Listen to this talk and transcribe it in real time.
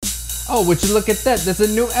Oh, would you look at that? There's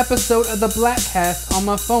a new episode of the Bladtcast on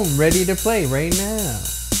my phone ready to play right now.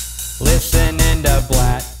 Listening to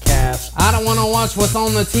Bladtcast. I don't want to watch what's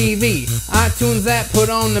on the TV. iTunes app, put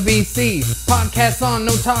on the BC. Podcast on,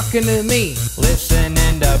 no talking to me.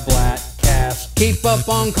 Listening to Bladtcast. Keep up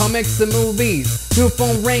on comics and movies. New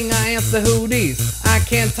phone ring, I answer who these. I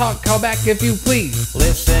can't talk, call back if you please.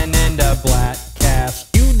 Listening to Bladtcast.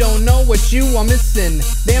 You don't know what you are missing.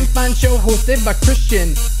 Damn fine show hosted by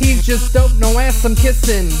Christian. He's just dope, no ass I'm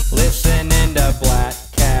kissing. Listening to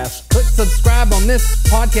Bladtcast. Click subscribe on this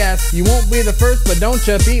podcast. You won't be the first, but don't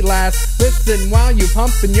you be last. Listen while you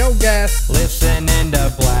pumping your gas. Listening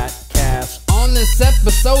to Bladtcast. On this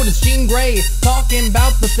episode is Jean Grey, talking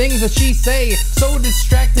about the things that she say. So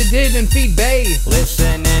distracted, didn't feed Bay.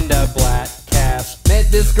 Listening to Bladtcast. Met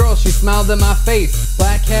this girl, she smiled in my face.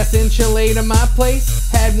 Bladtcast in Chile to my place.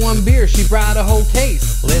 Had one beer, she brought a whole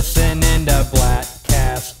case. Listening to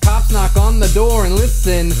Bladtcast. Cops knock on the door and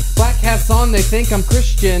listen. Bladtcast on, they think I'm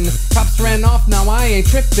Christian. Cops ran off, now I ain't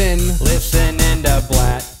tripping. Listening to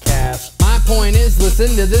Bladtcast. My point is,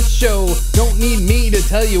 listen to this show. Don't need me to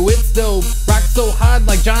tell you it's dope. Rock so hard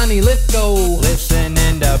like Johnny Lithgow.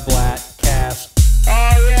 Listening to Bladtcast.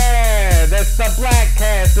 Oh yeah, that's the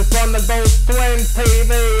Bladtcast. It's on the Ghost Twin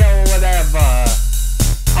TV or whatever.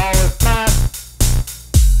 Oh, it's not.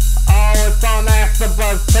 Oh, it's on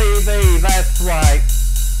AfterBuzz TV. That's right.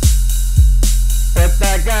 With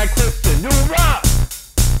that guy Christian, you rock.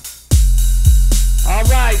 All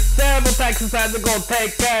right, several Texas had to go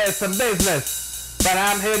take care of some business, but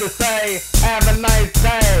I'm here to say, have a nice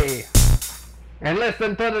day, and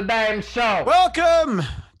listen to the damn show. Welcome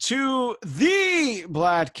to the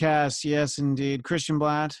Bladtcast. Yes, indeed. Christian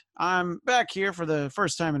Blatt. I'm back here for the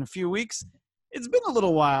first time in a few weeks. It's been a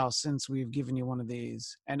little while since we've given you one of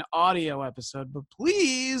these, an audio episode, but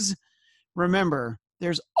please remember,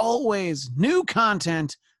 there's always new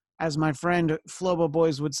content. As my friend Flobo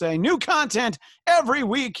Boys would say, new content every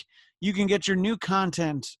week. You can get your new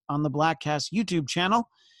content on the Bladtcast YouTube channel.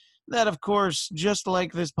 That, of course, just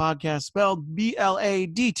like this podcast, spelled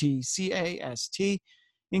Bladtcast,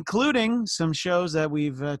 including some shows that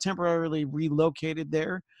we've temporarily relocated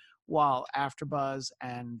there while AfterBuzz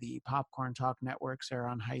and the Popcorn Talk networks are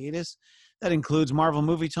on hiatus. That includes Marvel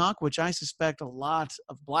Movie Talk, which I suspect a lot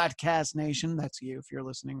of Bladtcast Nation, that's you if you're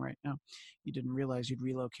listening right now. You didn't realize you'd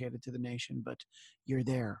relocated to the nation, but you're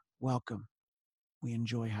there. Welcome. We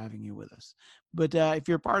enjoy having you with us. But if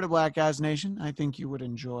you're part of Bladtcast Nation, I think you would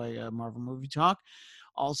enjoy Marvel Movie Talk.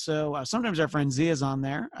 Also, sometimes our friend Z is on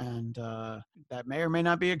there, and that may or may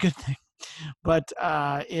not be a good thing. But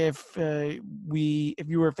if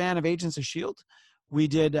you were a fan of Agents of S.H.I.E.L.D., we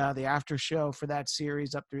did the after show for that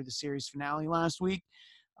series up through the series finale last week.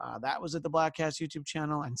 That was at the Bladtcast YouTube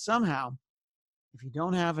channel. And somehow, if you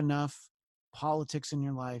don't have enough politics in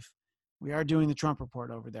your life, we are doing the Trump report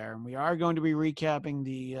over there. And we are going to be recapping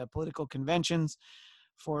the political conventions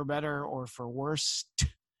for better or for worse.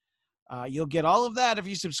 You'll get all of that if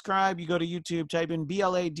you subscribe. You go to YouTube, type in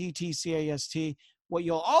Bladtcast. What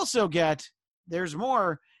you'll also get, there's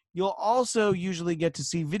more. You'll also usually get to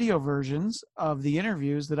see video versions of the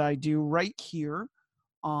interviews that I do right here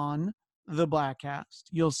on the Bladtcast.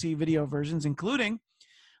 You'll see video versions, including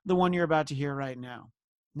the one you're about to hear right now.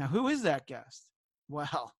 Now, who is that guest?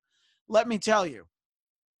 Well, let me tell you.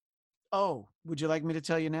 Oh, would you like me to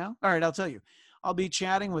tell you now? All right, I'll tell you. I'll be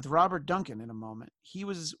chatting with Robert Duncan in a moment. He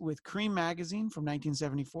was with Creem magazine from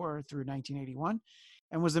 1974 through 1981.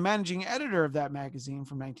 And was the managing editor of that magazine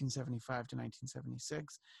from 1975 to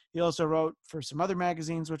 1976. He also wrote for some other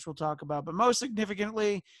magazines, which we'll talk about. But most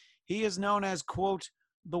significantly, he is known as, quote,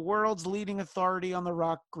 the world's leading authority on the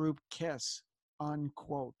rock group Kiss,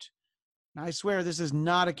 unquote. Now, I swear this is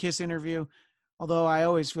not a Kiss interview, although I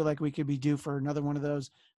always feel like we could be due for another one of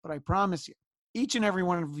those. But I promise you, each and every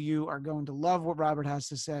one of you are going to love what Robert has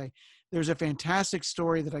to say. There's a fantastic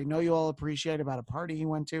story that I know you all appreciate about a party he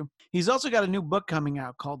went to. He's also got a new book coming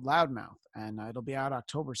out called Loudmouth, and it'll be out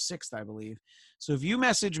October 6th, I believe. So if you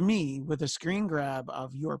message me with a screen grab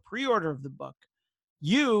of your pre-order of the book,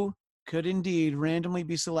 you could indeed randomly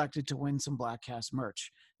be selected to win some Bladtcast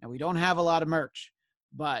merch. Now, we don't have a lot of merch,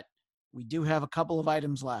 but we do have a couple of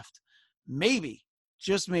items left. Maybe,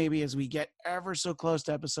 just maybe, as we get ever so close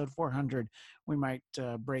to episode 400, we might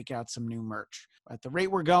break out some new merch. At the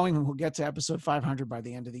rate we're going, we'll get to episode 500 by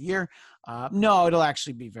the end of the year. No, it'll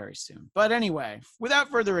actually be very soon. But anyway, without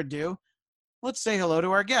further ado, let's say hello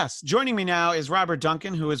to our guest. Joining me now is Robert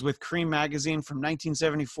Duncan, who is with Creem magazine from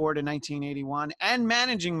 1974 to 1981 and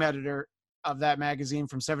managing editor of that magazine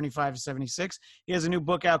from 75 to 76. He has a new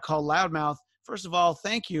book out called Loudmouth. first of all,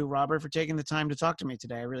 thank you, Robert, for taking the time to talk to me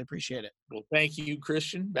today. I really appreciate it. Well, thank you,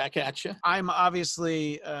 Christian. Back at you. I'm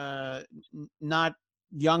obviously not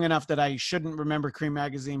young enough that I shouldn't remember Creem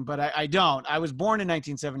magazine, but I don't. I was born in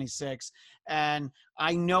 1976, and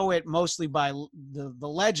I know it mostly by the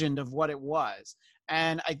legend of what it was.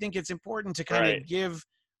 And I think it's important to kind of give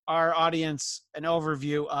our audience an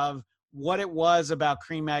overview of what it was about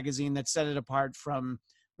Creem magazine that set it apart from,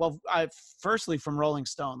 well, firstly from Rolling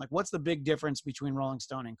Stone. Like, what's the big difference between Rolling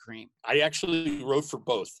Stone and Creem? I actually wrote for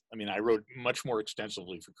both. I mean, I wrote much more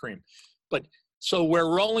extensively for Creem. But so where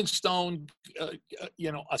Rolling Stone,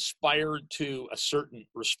 aspired to a certain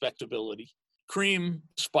respectability, Creem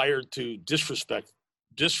aspired to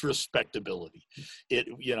disrespectability.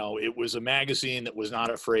 It was a magazine that was not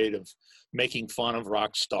afraid of making fun of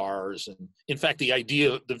rock stars, and in fact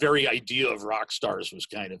the very idea of rock stars was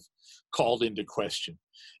kind of called into question.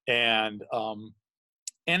 And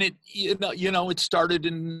it started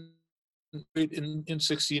in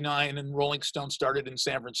 69, and Rolling Stone started in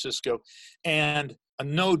San Francisco, and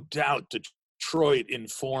no doubt Detroit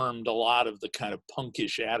informed a lot of the kind of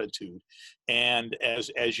punkish attitude. And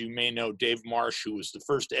as you may know, Dave Marsh, who was the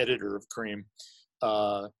first editor of Creem,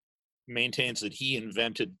 maintains that he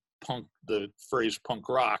invented the phrase punk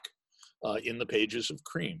rock in the pages of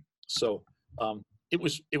Creem. So it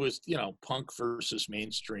was punk versus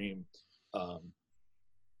mainstream.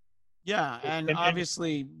 Yeah, and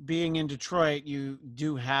obviously being in Detroit, you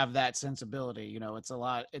do have that sensibility. It's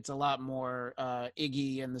a lot more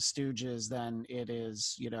Iggy and the Stooges than it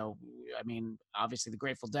is, I mean, obviously the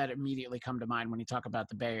Grateful Dead immediately come to mind when you talk about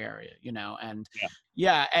the Bay Area, and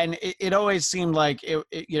and it always seemed like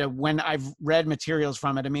when I've read materials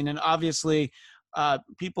from it, I mean, and obviously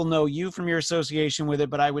people know you from your association with it,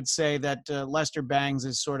 but I would say that Lester Bangs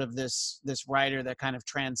is sort of this writer that kind of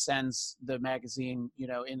transcends the magazine, in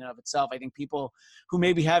and of itself. I think people who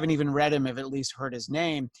maybe haven't even read him have at least heard his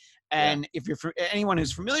name. And if you're anyone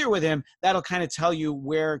who's familiar with him, that'll kind of tell you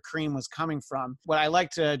where Creem was coming from. What I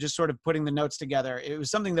liked, just sort of putting the notes together, it was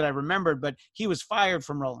something that I remembered, but he was fired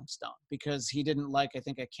from Rolling Stone because he didn't like, I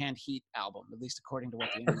think, a Canned Heat album, at least according to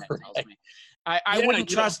what the internet tells me. I wouldn't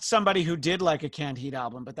trust somebody who did like a Canned Heat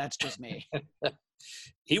album, but that's just me.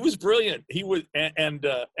 He was brilliant. He was, and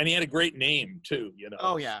he had a great name too.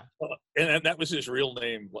 Oh yeah. And that was his real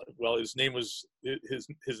name. Well, his name was his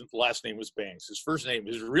last name was Banks. His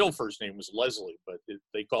real first name was Leslie, but he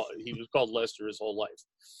was called Lester his whole life.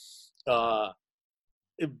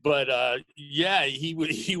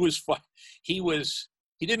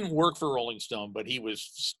 He didn't work for Rolling Stone, but he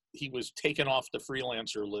was taken off the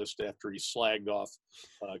freelancer list after he slagged off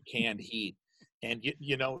Canned Heat. And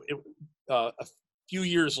a few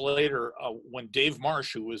years later, when Dave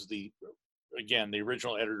Marsh, who was the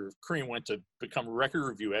original editor of Creem, went to become record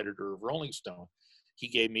review editor of Rolling Stone, he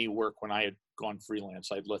gave me work when I had gone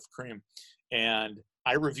freelance. I'd left Creem, and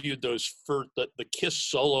I reviewed those for the Kiss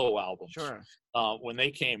solo albums when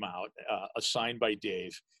they came out, assigned by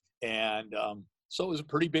Dave. And so it was a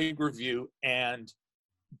pretty big review, and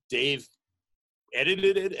Dave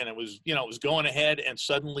edited it, and it was going ahead, and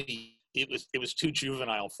suddenly it was too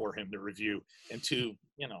juvenile for him to review, and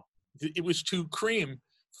it was too Creem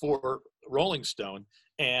for Rolling Stone.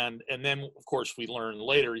 And then of course we learned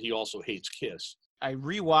later he also hates Kiss. I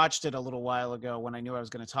rewatched it a little while ago when I knew I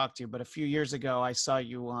was going to talk to you, but a few years ago I saw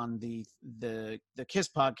you on the Kiss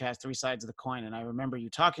podcast, Three Sides of the Coin, and I remember you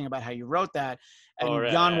talking about how you wrote that, and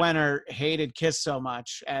Jan Wenner hated Kiss so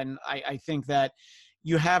much, and I think that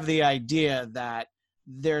you have the idea that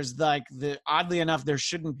there's oddly enough, there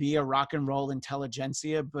shouldn't be a rock and roll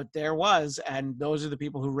intelligentsia, but there was, and those are the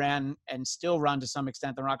people who ran and still run to some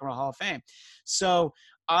extent the Rock and Roll Hall of Fame. So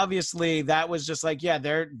obviously that was just like,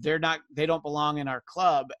 they don't belong in our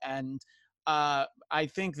club. And I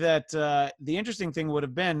think that the interesting thing would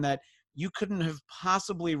have been that you couldn't have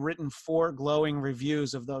possibly written 4 glowing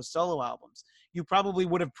reviews of those solo albums. You probably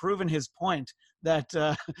would have proven his point that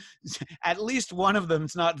at least one of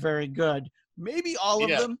them's not very good. Maybe all of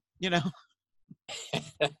them,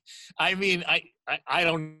 I mean, I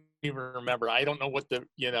don't even remember. I don't know what I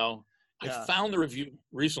found the review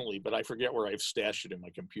recently, but I forget where I've stashed it in my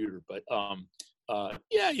computer. But I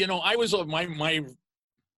was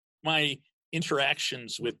my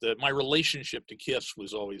interactions with my relationship to Kiss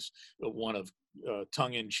was always one of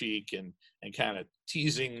tongue in cheek and kind of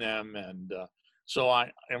teasing them, and so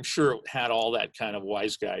I'm sure it had all that kind of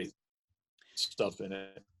wise guy stuff in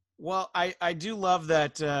it. Well, I do love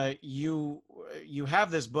that you you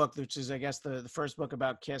have this book, which is, I guess, the first book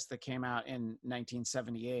about Kiss that came out in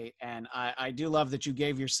 1978. And I do love that you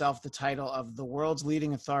gave yourself the title of the world's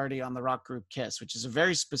leading authority on the rock group Kiss, which is a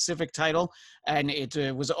very specific title. And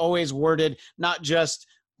it was always worded not just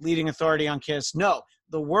leading authority on Kiss. No,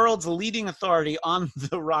 the world's leading authority on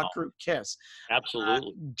the rock group Kiss.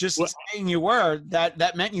 Absolutely. Just saying you were,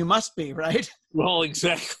 that meant you must be, right? Well,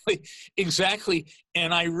 exactly.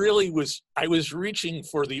 And I was reaching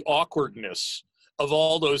for the awkwardness of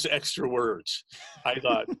all those extra words. I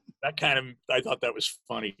thought that was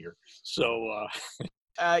funnier. So,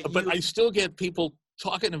 but I still get people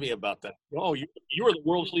talking to me about that. Oh, you are the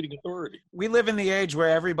world's leading authority. We live in the age where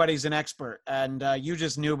everybody's an expert, and you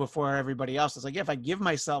just knew before everybody else. It's like, yeah, if I give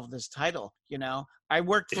myself this title, I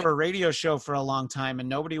worked for a radio show for a long time, and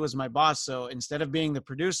nobody was my boss. So instead of being the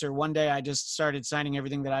producer, one day I just started signing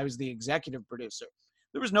everything that I was the executive producer.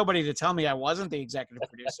 There was nobody to tell me I wasn't the executive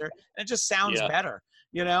producer. And it just sounds better,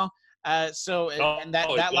 and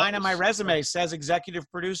that line on my resume says executive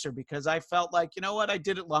producer, because I felt like, you know what, I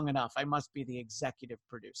did it long enough. I must be the executive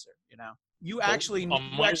producer. It's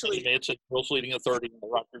a world's leading authority in the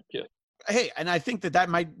rock group Kiss. Hey, and I think that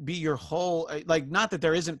might be your whole, not that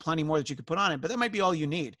there isn't plenty more that you could put on it, but that might be all you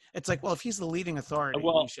need. It's like, well, if he's the leading authority,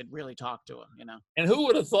 you should really talk to him, And who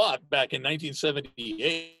would have thought back in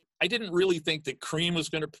 1978? I didn't really think that Creem was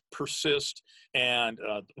going to persist and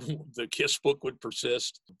the Kiss book would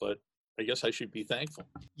persist, but I guess I should be thankful.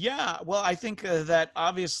 Yeah, well, I think that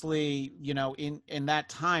obviously, in that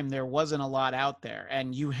time there wasn't a lot out there,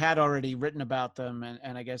 and you had already written about them,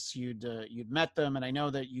 and I guess you'd met them, and I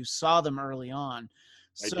know that you saw them early on.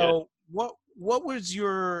 So what was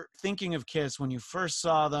your thinking of Kiss when you first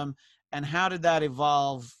saw them, and how did that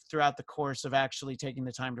evolve throughout the course of actually taking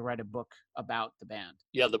the time to write a book about the band?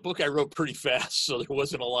 Yeah, the book I wrote pretty fast, so there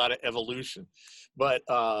wasn't a lot of evolution. But,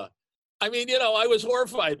 I was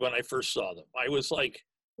horrified when I first saw them. I was like,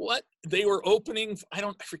 what? They were opening, I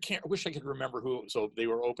wish I could remember who it was they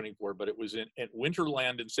were opening for, but it was at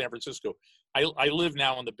Winterland in San Francisco. I live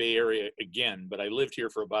now in the Bay Area again, but I lived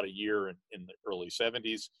here for about a year in the early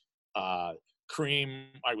 70s. Creem,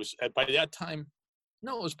 by that time,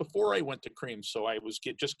 no, it was before I went to Creem, so I was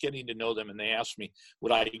just getting to know them, and they asked me,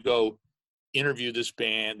 would I go interview this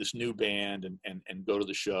new band, and go to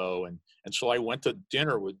the show, and so I went to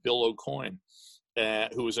dinner with Bill O'Coin,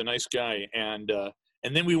 who was a nice guy, and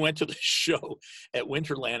then we went to the show at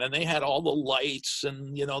Winterland, and they had all the lights,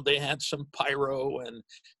 and they had some pyro, and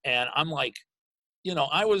I'm like,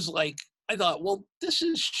 I thought, well, this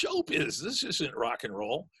is showbiz, this isn't rock and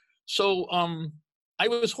roll, so I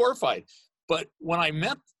was horrified. But when I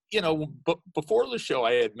met, before the show,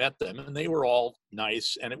 I had met them, and they were all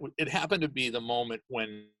nice. And it happened to be the moment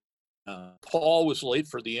when Paul was late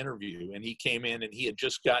for the interview, and he came in, and he had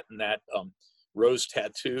just gotten that rose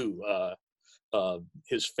tattoo,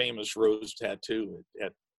 his famous rose tattoo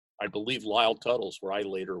at I believe, Lyle Tuttle's, where I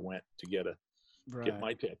later went to get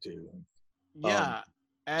my tattoo. Yeah.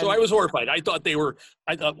 So I was horrified. I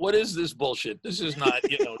thought, what is this bullshit? This is not,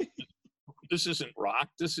 this isn't rock.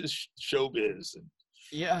 This is showbiz.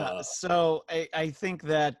 Yeah. So I think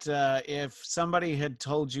that if somebody had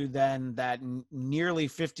told you then that nearly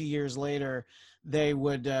 50 years later, they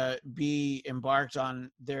would be embarked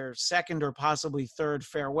on their second or possibly third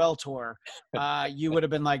farewell tour, you would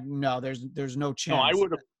have been like, no, there's no chance.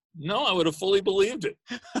 I would have fully believed it.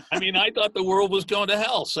 I mean, I thought the world was going to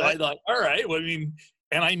hell. So I thought, all right, well,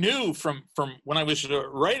 and I knew from when I was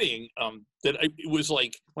writing that it was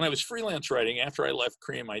like when I was freelance writing after I left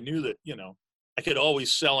Creem, I knew that, I could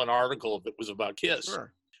always sell an article if it was about Kiss.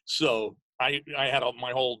 Sure. So I had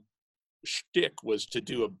my whole shtick was to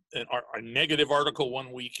do a negative article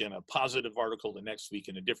one week and a positive article the next week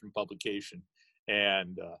in a different publication.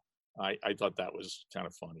 And I thought that was kind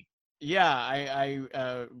of funny. Yeah, I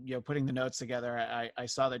putting the notes together, I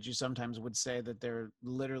saw that you sometimes would say that they're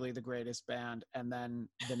literally the greatest band, and then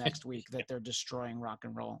the next week that they're destroying rock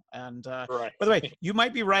and roll. And right. By the way, you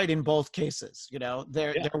might be right in both cases.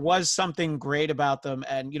 There was something great about them,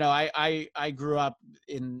 and I grew up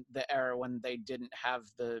in the era when they didn't have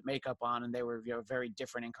the makeup on, and they were a very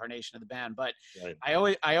different incarnation of the band. But right.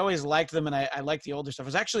 I always liked them, and I liked the older stuff. I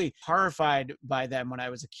was actually horrified by them when I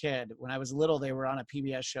was a kid. When I was little, they were on a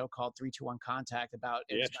PBS show called 3-2-1 Contact about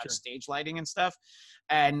stage lighting and stuff,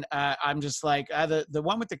 and I'm just like, the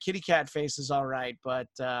one with the kitty cat face is all right, but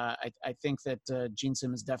I think that Gene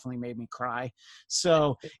Simmons definitely made me cry,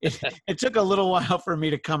 so it took a little while for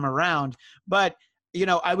me to come around, but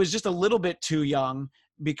I was just a little bit too young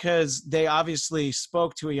because they obviously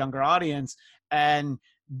spoke to a younger audience, and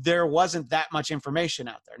there wasn't that much information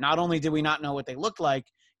out there. Not only did we not know what they looked like,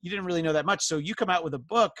 you didn't really know that much. So you come out with a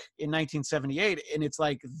book in 1978 and it's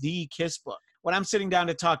like the Kiss book. When I'm sitting down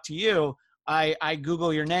to talk to you, I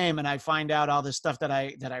Google your name and I find out all this stuff that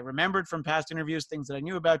I remembered from past interviews, things that I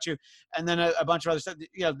knew about you, and then a bunch of other stuff.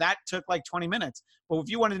 You know, that took like 20 minutes. But if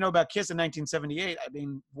you wanted to know about Kiss in 1978, I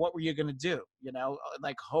mean, what were you going to do? You know,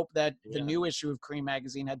 like hope that the new issue of Creem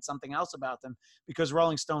magazine had something else about them, because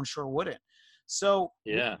Rolling Stone sure wouldn't. So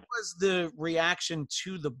what was the reaction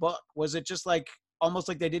to the book? Was it just like almost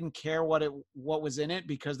like they didn't care what was in it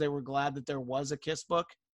because they were glad that there was a Kiss book?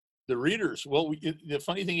 The readers, well, the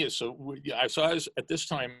funny thing is, I was at this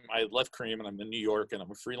time, I had left Creem and I'm in New York and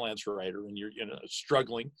I'm a freelance writer, and you're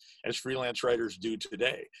struggling as freelance writers do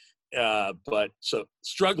today. But so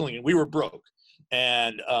struggling, and we were broke.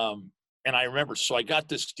 And I remember, so I got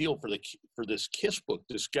this deal for this Kiss book.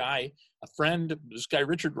 This guy,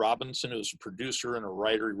 Richard Robinson, who's a producer and a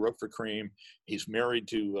writer. He wrote for Creem. He's married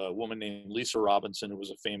to a woman named Lisa Robinson, who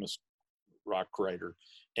was a famous rock writer.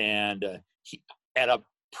 And he at a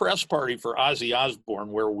press party for Ozzy Osbourne,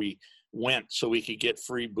 where we went so we could get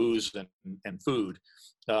free booze and food.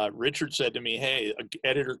 Richard said to me, "Hey, an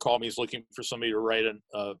editor called me. He's looking for somebody to write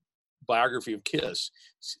a biography of Kiss."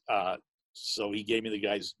 So he gave me the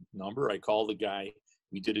guy's number. I called the guy.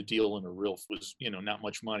 We did a deal, and was not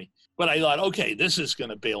much money. But I thought, okay, this is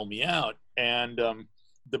going to bail me out. And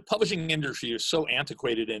the publishing industry is so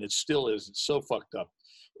antiquated, and it still is. It's so fucked up.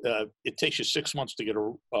 It takes you 6 months to get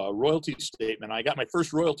a royalty statement. I got my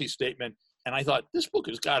first royalty statement, and I thought, this book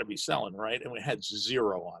has got to be selling, right? And it had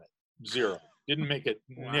 0 on it. 0. Didn't make a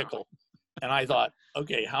nickel. And I thought,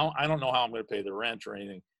 okay, I don't know how I'm going to pay the rent or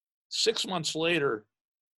anything. 6 months later,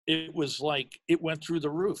 it was like it went through the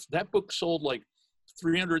roof. That book sold like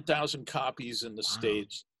 300,000 copies in the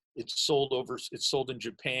States. It's sold in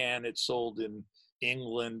Japan. It's sold in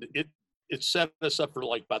England. It set us up for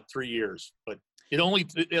like about 3 years, but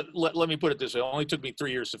let me put it this way. It only took me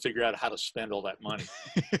 3 years to figure out how to spend all that money.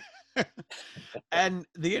 And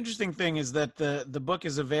the interesting thing is that the book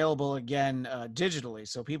is available again digitally,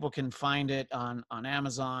 so people can find it on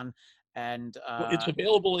Amazon, and well, it's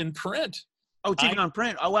available in print. Oh, it's even on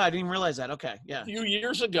print. Oh, wow, I didn't even realize that. Okay, yeah. A few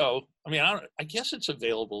years ago, I guess it's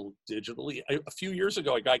available digitally. A few years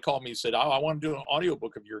ago, a guy called me and said, "Oh, I want to do an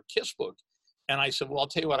audiobook of your Kiss book." And I said, "Well, I'll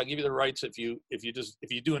tell you what, I'll give you the rights if you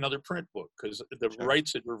do another print book, because the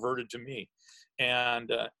rights had reverted to me."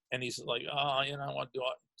 And he's like, "Oh, I want to do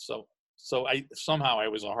it." So I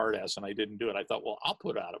was a hard ass and I didn't do it. I thought, well, I'll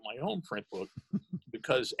put out my own print book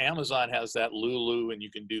because Amazon has that Lulu and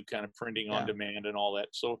you can do kind of printing on demand and all that.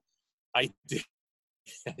 So I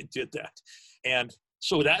did that. And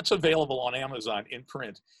so that's available on Amazon in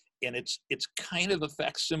print. And it's kind of a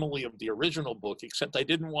facsimile of the original book, except I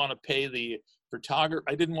didn't want to pay the photographer.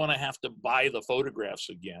 I didn't want to have to buy the photographs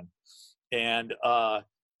again. And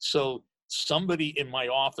so somebody in my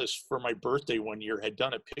office for my birthday one year had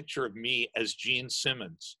done a picture of me as Gene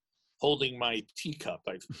Simmons holding my teacup.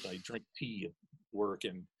 I drink tea at work.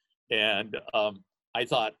 And I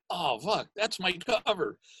thought, oh, fuck, that's my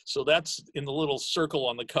cover. So that's in the little circle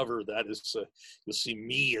on the cover. That is, you'll see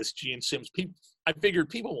me as Gene Simmons. I figured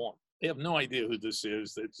they have no idea who this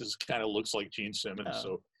is. It just kind of looks like Gene Simmons.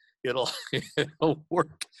 So it'll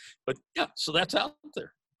work. But yeah, so that's out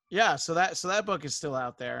there. Yeah, so that book is still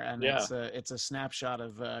out there, and it's a snapshot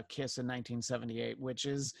of Kiss in 1978, which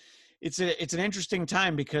is it's an interesting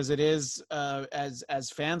time because it is as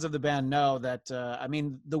fans of the band know that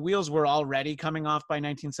the wheels were already coming off by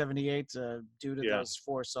 1978 due to those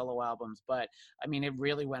 4 solo albums, but it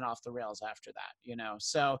really went off the rails after that,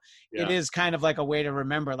 So it is kind of like a way to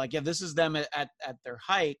remember, like, this is them at their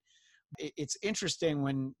height. It's interesting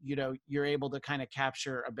when you're able to kind of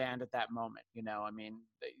capture a band at that moment.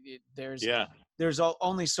 There's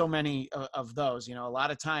only so many of those. A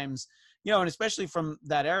lot of times, and especially from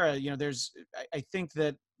that era, I think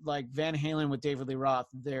that like Van Halen with David Lee Roth,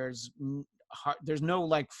 there's no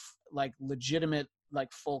like legitimate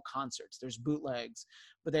like full concerts. There's bootlegs,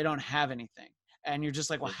 but they don't have anything. And you're just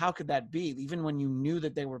like, well, how could that be? Even when you knew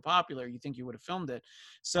that they were popular, you think you would have filmed it.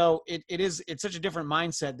 So it's such a different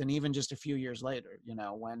mindset than even just a few years later,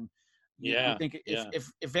 when you think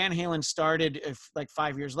if Van Halen started like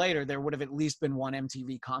 5 years later, there would have at least been one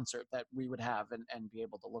MTV concert that we would have and be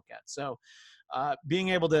able to look at. So being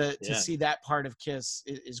able to see that part of Kiss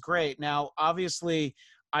is great. Now, obviously,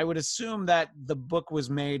 I would assume that the book was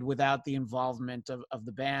made without the involvement of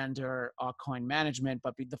the band or Aucoin management,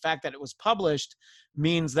 but the fact that it was published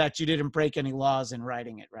means that you didn't break any laws in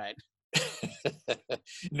writing it, right?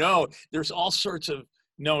 No, there's all sorts of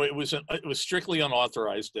it was strictly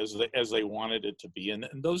unauthorized as they wanted it to be, and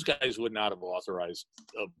those guys would not have authorized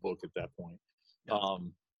a book at that point.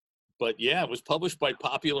 But yeah, it was published by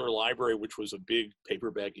Popular Library, which was a big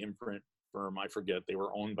paperback imprint firm. I forget, they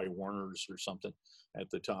were owned by Warner's or something at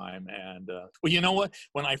the time. And well, you know what?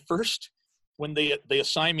 When they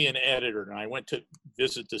assigned me an editor, and I went to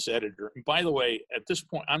visit this editor. And by the way, at this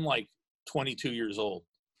point, I'm like 22 years old,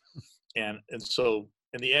 and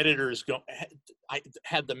the editors I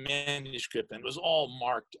had the manuscript and it was all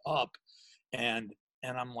marked up, and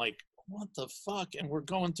I'm like, what the fuck? And we're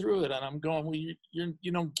going through it, and I'm going, well, you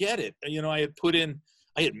don't get it. You know, I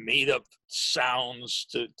had made up sounds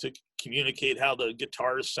to communicate how the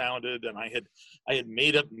guitars sounded, and I had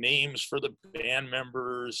made up names for the band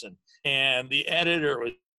members, and the editor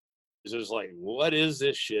was just like, what is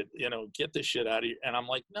this shit? You know, get this shit out of here. And I'm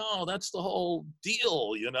like, no, that's the whole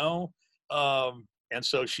deal, you know? And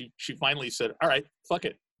so she finally said, all right, fuck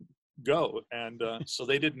it, go. And so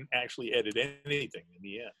they didn't actually edit anything in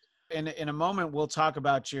the end. In a moment, we'll talk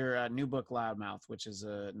about your new book, Loudmouth, which is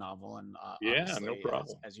a novel. And yeah, no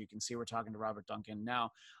problem. As you can see, we're talking to Robert Duncan now.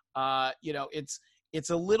 You know, it's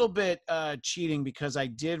a little bit cheating because I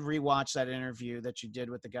did rewatch that interview that you did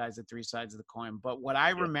with the guys at Three Sides of the Coin. But what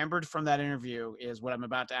I remembered from that interview is what I'm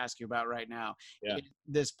about to ask you about right now. Yeah.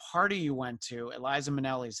 This party you went to at Liza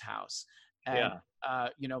Minnelli's house. And, yeah.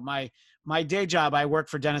 You know, my day job, I work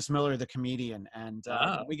for Dennis Miller, the comedian. And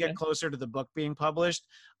when we get closer to the book being published,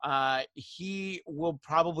 he will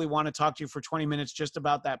probably want to talk to you for 20 minutes just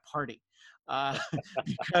about that party.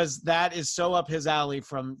 Because that is so up his alley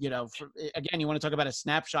from, you know, again, you want to talk about a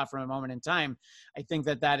snapshot from a moment in time. I think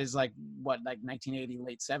that is like 1980,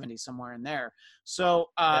 late 70s, somewhere in there. So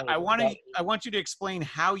I want you to explain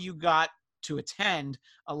how you got to attend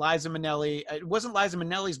a Liza Minnelli. It wasn't Liza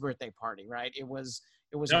Minnelli's birthday party, right? It was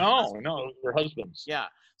no, her husband's. Yeah.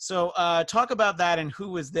 So talk about that and who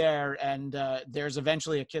was there, and there's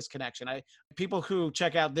eventually a Kiss connection. People who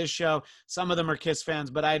check out this show, some of them are Kiss fans,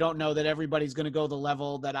 but I don't know that everybody's going to go the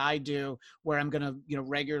level that I do, where I'm going to, you know,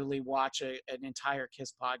 regularly watch an entire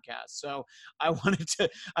Kiss podcast. So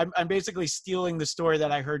I'm basically stealing the story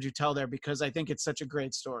that I heard you tell there because I think it's such a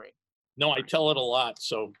great story. No, I tell it a lot,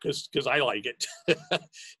 so because I like it.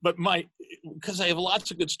 But because I have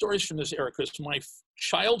lots of good stories from this era. Because my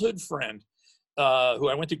childhood friend, who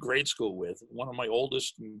I went to grade school with, one of my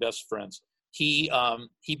oldest and best friends, he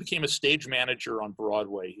became a stage manager on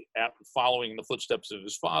Broadway, following the footsteps of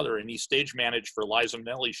his father, and he stage managed for Liza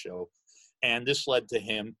Minnelli's show, and this led to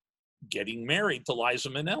him getting married to Liza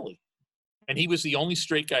Minnelli, and he was the only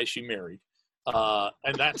straight guy she married,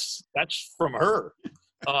 and that's from her.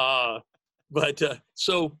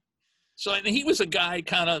 So and he was a guy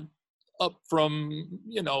kind of up from,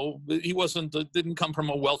 you know, he didn't come from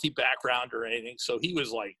a wealthy background or anything. So he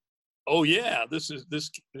was like, oh yeah, this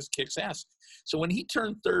kicks ass. So when he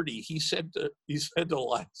turned 30, he said to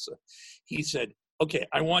Liza, he said, okay,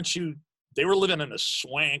 I want you, they were living in a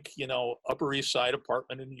swank, you know, Upper East Side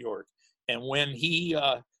apartment in New York. And when he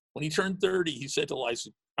turned 30, he said to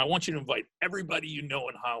Liza, I want you to invite everybody you know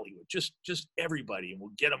in Hollywood, just everybody, and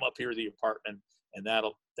we'll get them up here to the apartment, and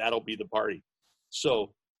that'll be the party.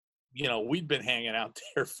 So, you know, we'd been hanging out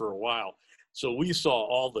there for a while, so we saw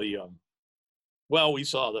all the, you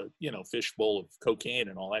know, fishbowl of cocaine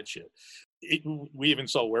and all that shit. We even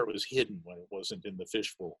saw where it was hidden when it wasn't in the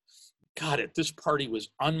fishbowl. God, this party was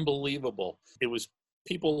unbelievable. It was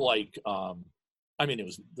people like, it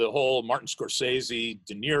was the whole Martin Scorsese,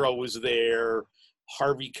 De Niro was there.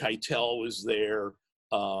 Harvey Keitel was there,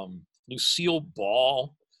 Lucille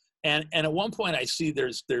Ball, and at one point I see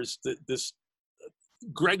there's this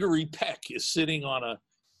Gregory Peck is sitting on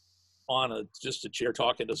just a chair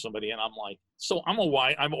talking to somebody, and I'm like, so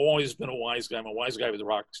I've always been a wise guy. I'm a wise guy with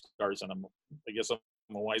rock stars, and I guess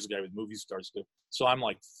I'm a wise guy with movie stars too. So I'm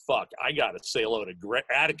like, fuck, I gotta say hello to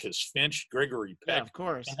Atticus Finch, Gregory Peck. Yeah, of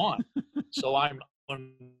course. Come on. So I'm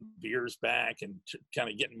on beers back and kind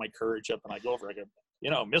of getting my courage up, and I go over. I go, you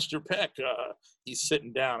know, Mr. Peck. He's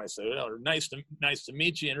sitting down. I said, well, nice to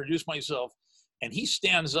meet you. Introduce myself, and he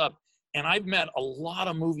stands up. And I've met a lot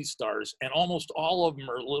of movie stars, and almost all of them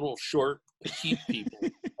are little short, petite people.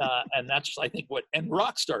 And that's, I think, and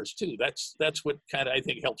rock stars too. That's what kind of, I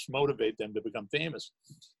think, helps motivate them to become famous.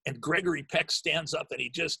 And Gregory Peck stands up, and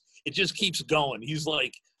it just keeps going. He's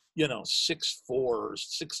like, you know, 6'4" or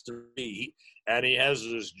 6'3", and he has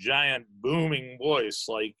this giant booming voice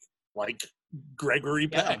like Gregory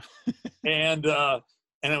Peck. Yeah.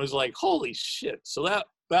 And I was like, holy shit. So that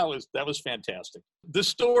was fantastic. The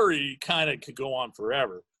story kind of could go on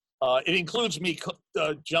forever. It includes me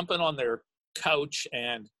jumping on their couch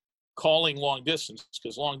and calling long distance,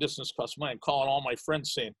 because long distance costs money. I'm calling all my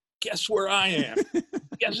friends saying, guess where I am?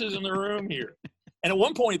 Guess who's in the room here? And at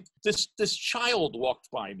one point, this child walked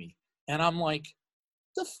by me, And I'm like,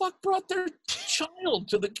 the fuck brought their child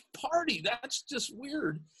to the party? That's just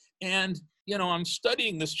weird. And, you know, I'm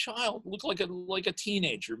studying this child, looked like a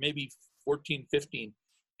teenager, maybe 14, 15.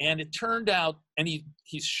 And it turned out, and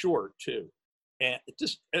he's short too. And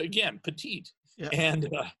just, again, petite. Yeah.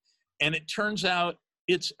 And it turns out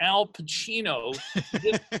it's Al Pacino.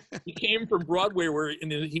 He came from Broadway where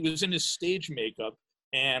he was in his stage makeup,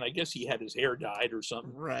 and I guess he had his hair dyed or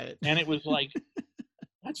something. Right. And it was like,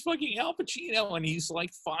 that's fucking Al Pacino, and he's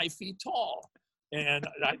like 5 feet tall. And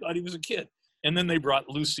I thought he was a kid. And then they brought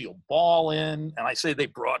Lucille Ball in, and I say they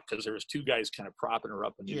brought because there was two guys kind of propping her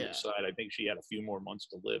up on the other side. I think she had a few more months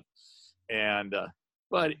to live. And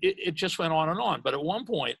but it just went on and on. But at one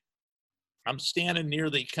point, I'm standing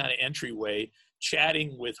near the kind of entryway,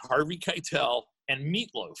 chatting with Harvey Keitel and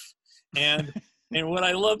Meatloaf. And what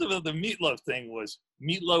I loved about the Meatloaf thing was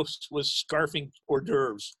Meatloaf was scarfing hors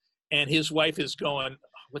d'oeuvres, and his wife is going,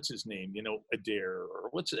 what's his name? You know, Adair,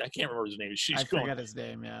 or I can't remember his name. She's going, I forget his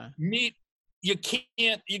name, yeah. Meat, you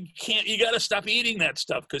got to stop eating that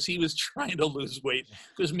stuff, because he was trying to lose weight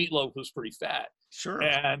because Meatloaf was pretty fat. Sure.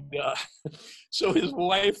 And so his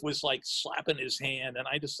wife was like slapping his hand, and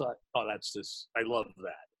I just thought, oh, I love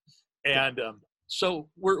that. And so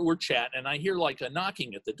we're chatting, and I hear like a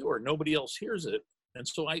knocking at the door. Nobody else hears it. And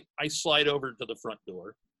so I slide over to the front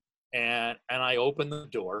door, and I open the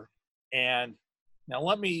door. And now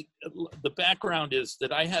the background is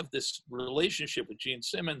that I have this relationship with Gene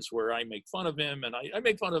Simmons where I make fun of him, and I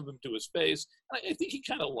make fun of him to his face. I think he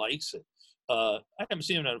kind of likes it. I haven't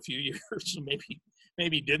seen him in a few years, so maybe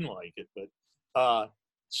he didn't like it. But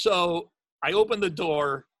so I open the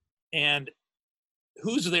door, and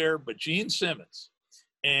who's there but Gene Simmons?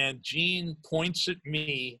 And Gene points at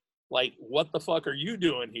me like, "What the fuck are you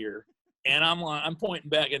doing here?" And I'm pointing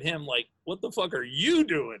back at him like, "What the fuck are you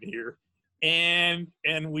doing here?" And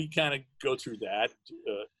we kind of go through that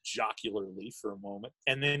jocularly for a moment.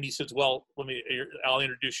 And then he says, well, I'll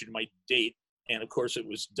introduce you to my date. And of course it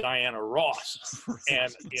was Diana Ross.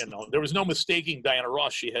 And, you know, there was no mistaking Diana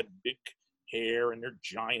Ross. She had big hair and her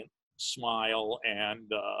giant smile.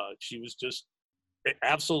 And she was just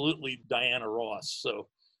absolutely Diana Ross. So,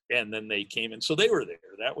 and then they came in. So they were there.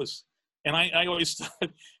 That was, and I always thought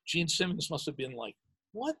Gene Simmons must have been like,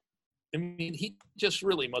 what? I mean, he just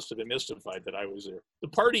really must have been mystified that I was there. The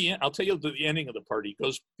party, I'll tell you the ending of the party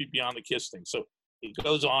goes beyond the Kiss thing. So it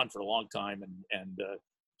goes on for a long time. And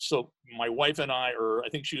so my wife and I, or I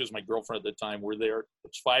think she was my girlfriend at the time, were there.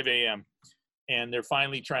 It's 5 a.m. And they're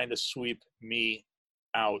finally trying to sweep me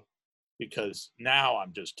out because now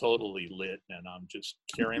I'm just totally lit and I'm just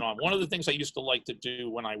carrying on. One of the things I used to like to do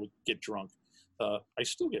when I would get drunk, I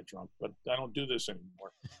still get drunk, but I don't do this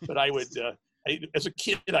anymore. But I would... as a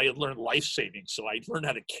kid, I had learned life saving, so I learned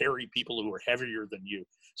how to carry people who were heavier than you.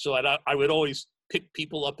 So I would always pick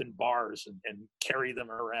people up in bars and carry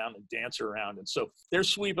them around and dance around. And so they're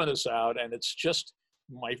sweeping us out, and it's just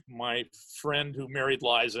my friend who married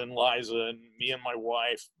Liza and me and my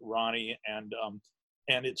wife Ronnie, and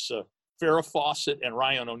it's Farrah Fawcett and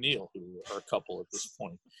Ryan O'Neal, who are a couple at this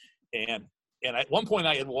point. And at one point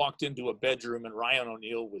I had walked into a bedroom and Ryan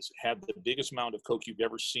O'Neal had the biggest mound of coke you've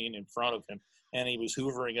ever seen in front of him. And he was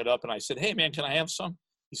hoovering it up. And I said, hey man, can I have some?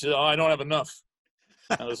 He said, oh, I don't have enough.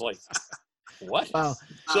 And I was like, what? Well,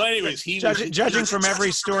 so anyways, judging from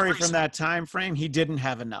every story from that time frame, he didn't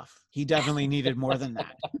have enough. He definitely needed more than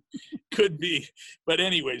that. Could be. But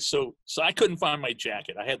anyways, so I couldn't find my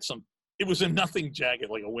jacket. It was a nothing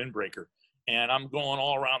jacket, like a windbreaker. And I'm going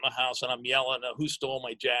all around the house and I'm yelling, who stole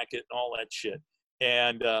my jacket and all that shit.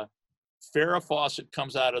 And Farrah Fawcett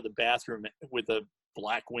comes out of the bathroom with a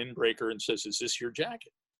black windbreaker and says, is this your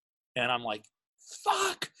jacket? And I'm like,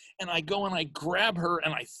 fuck. And I go and I grab her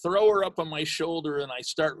and I throw her up on my shoulder and I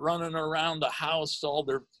start running around the house, all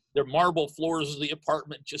their marble floors of the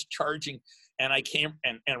apartment, just charging. And I came,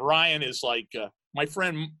 and Ryan is like, my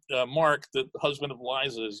friend Mark, the husband of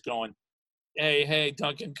Liza, is going, hey,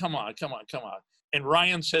 Duncan, come on. And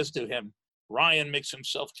Ryan says to him, Ryan makes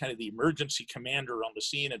himself kind of the emergency commander on the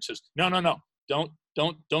scene and says, no,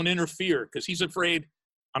 don't interfere, because he's afraid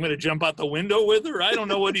I'm going to jump out the window with her. I don't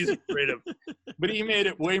know what he's afraid of. But he made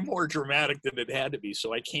it way more dramatic than it had to be.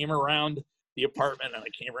 So I came around the apartment and I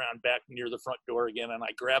came around back near the front door again, and I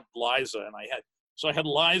grabbed Liza, and I had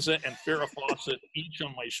Liza and Farrah Fawcett each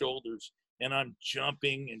on my shoulders. And I'm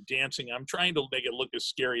jumping and dancing. I'm trying to make it look as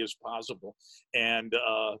scary as possible, and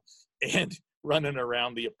running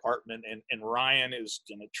around the apartment. And Ryan is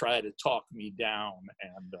going to try to talk me down.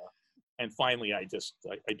 And finally, I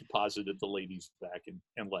deposited the ladies back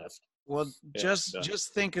and left. Well,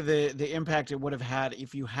 just think of the impact it would have had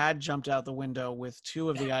if you had jumped out the window with two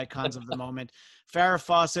of the icons of the moment. Farrah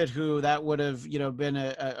Fawcett, who that would have, been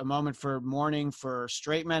a moment for mourning for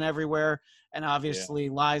straight men everywhere, and obviously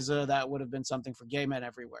Liza, that would have been something for gay men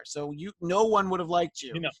everywhere. So no one would have liked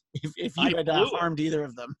you, if you had harmed either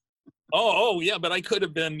of them. Oh yeah, but I could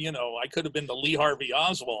have been, the Lee Harvey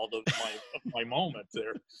Oswald of my moment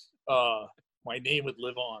there. My name would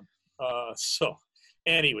live on. So.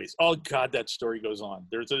 Anyways, oh God, that story goes on.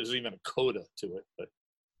 There's even a coda to it, but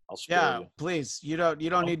I'll spare you. Please. You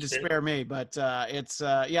don't need to spare me, but it's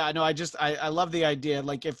I love the idea.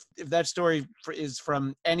 Like if that story is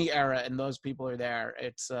from any era and those people are there,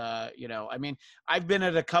 it's I mean, I've been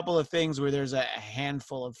at a couple of things where there's a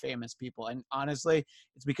handful of famous people, and honestly,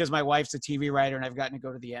 it's because my wife's a TV writer and I've gotten to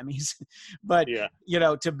go to the Emmys. But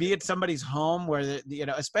to be at somebody's home where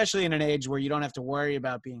especially in an age where you don't have to worry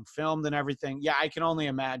about being filmed and everything, I can only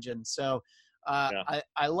imagine. So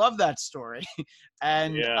I love that story.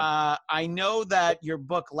 And I know that your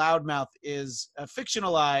book Loudmouth is a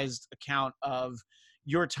fictionalized account of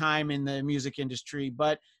your time in the music industry,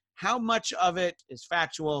 but how much of it is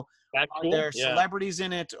factual? Are there celebrities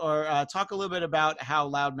in it? Or talk a little bit about how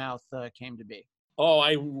Loudmouth came to be. Oh,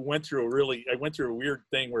 I went through a weird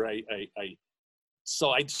thing where I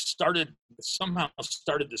somehow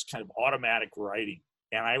started this kind of automatic writing.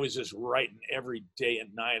 And I was just writing every day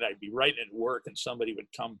and night. I'd be writing at work and somebody would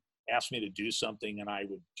come ask me to do something and I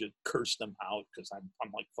would just curse them out because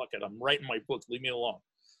I'm like, fuck it, I'm writing my book, leave me alone.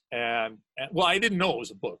 And well, I didn't know it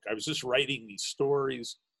was a book. I was just writing these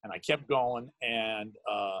stories and I kept going. And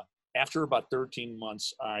after about 13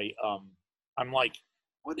 months, I'm like,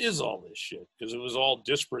 what is all this shit? Because it was all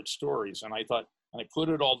disparate stories. And I thought, and I put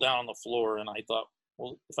it all down on the floor and I thought,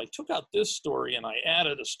 well, if I took out this story and I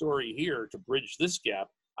added a story here to bridge this gap,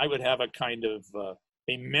 I would have a kind of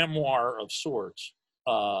a memoir of sorts.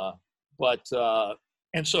 And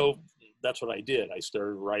so that's what I did. I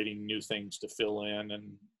started writing new things to fill in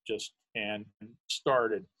and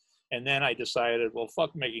started. And then I decided, well,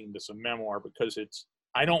 fuck making this a memoir because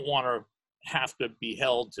I don't want to have to be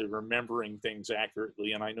held to remembering things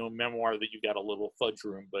accurately. And I know memoir that you got a little fudge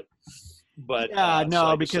room, but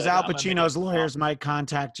because Al Pacino's lawyers might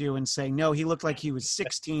contact you and say, no, he looked like he was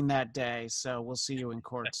 16 that day, so we'll see you in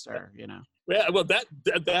court, sir. Yeah, well, that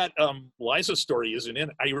Liza story isn't in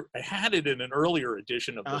it. I had it in an earlier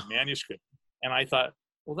edition of the manuscript, and I thought,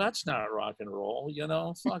 well, that's not rock and roll,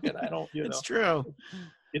 fuck it, I don't, It's true.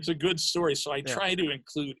 It's a good story, so I try to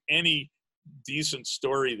include any decent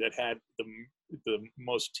story that had the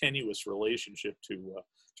most tenuous relationship to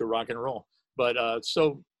rock and roll. But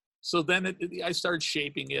so then I started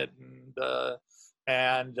shaping it,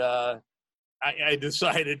 and I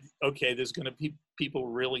decided, okay, there's going to be people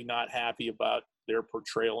really not happy about their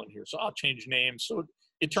portrayal in here, so I'll change names. So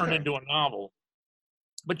it turned into a novel.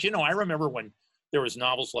 But I remember when there was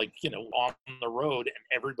novels like On the Road, and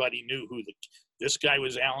everybody knew who this guy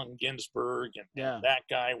was Allen Ginsberg, and that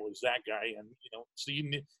guy was that guy, and so you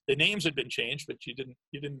knew, the names had been changed, but you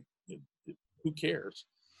didn't. Who cares?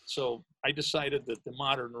 So I decided that the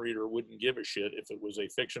modern reader wouldn't give a shit if it was a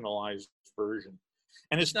fictionalized version.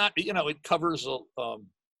 And it's not, it covers,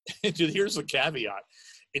 here's the caveat.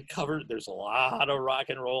 There's a lot of rock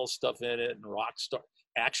and roll stuff in it, and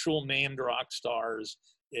actual named rock stars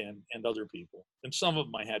and other people. And some of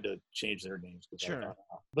them I had to change their names.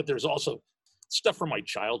 But there's also stuff from my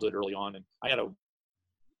childhood early on. And I had a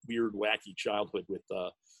weird, wacky childhood with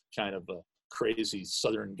kind of a crazy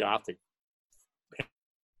Southern Gothic,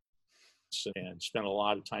 and spent a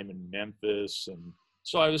lot of time in Memphis. And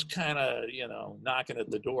so I was kind of, knocking at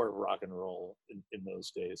the door of rock and roll in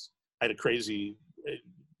those days. I had a crazy,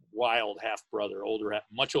 wild half-brother,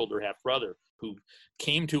 much older half-brother, who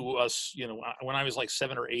came to us, when I was like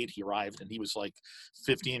 7 or 8, he arrived, and he was like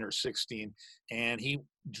 15 or 16. And he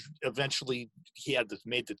eventually,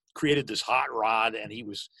 created this hot rod, and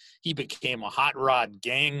he became a hot rod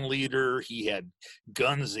gang leader. He had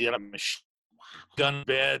guns, he had a machine gun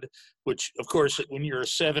bed, which of course when you're a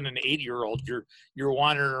 7 and 8-year-old, you're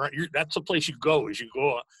wandering around. That's the place you go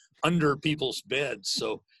under people's beds.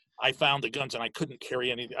 So I found the guns, and I couldn't carry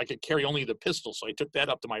anything. I could carry only the pistol, so I took that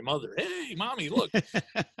up to my mother. Hey, mommy, look.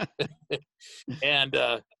 And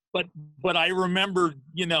but I remember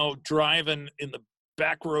driving in the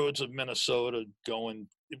back roads of Minnesota, going,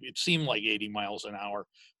 it seemed like 80 miles an hour,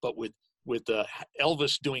 but with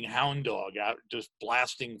Elvis doing Hound Dog out, just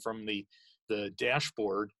blasting from the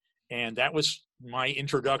dashboard. And that was my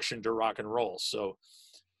introduction to rock and roll. So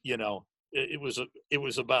it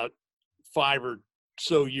was about 5 or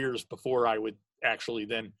so years before I would actually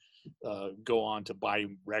then go on to buy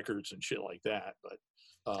records and shit like that. But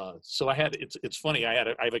so it's funny. I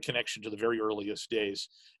have a connection to the very earliest days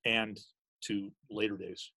and to later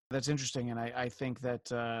days. That's interesting. And I think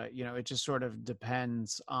that, it just sort of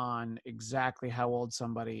depends on exactly how old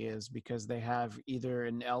somebody is, because they have either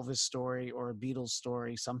an Elvis story or a Beatles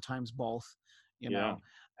story, sometimes both, know.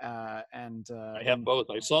 I have both.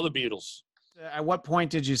 I saw the Beatles. At what point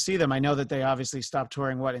did you see them? I know that they obviously stopped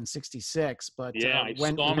touring, in 66, but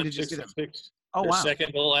when did you see them? Oh, wow.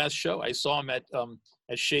 Second to last show. I saw them at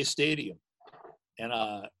Shea Stadium. And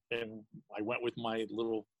I went with my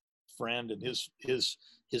little friend, and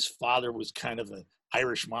his father was kind of an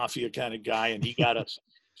Irish mafia kind of guy, and he got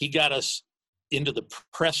us into the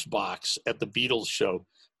press box at the Beatles show.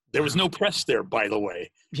 There was no press there, by the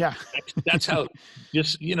way. Yeah. That's how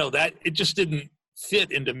that it just didn't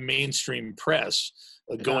fit into mainstream press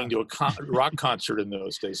going to a rock concert in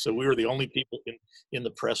those days. So we were the only people in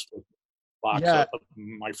the press box. Yeah.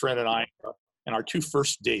 My friend and I, and our 2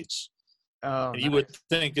 first dates. Oh, and you would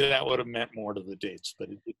think that would have meant more to the dates, but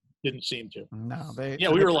it didn't seem to. No,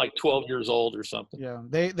 we were like 12 years old or something. Yeah,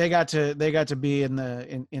 they got to be in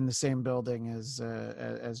the same building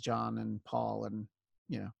as John and Paul and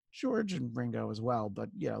George and Ringo as well. But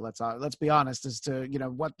let's be honest as to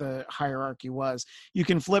what the hierarchy was. You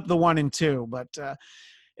can flip the 1 and 2, but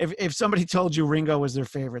if somebody told you Ringo was their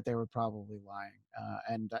favorite, they were probably lying.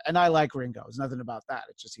 And I like Ringo. There's nothing about that.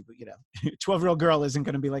 It's just 12-year-old girl isn't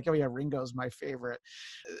going to be like, oh yeah, Ringo's my favorite.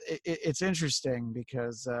 It's interesting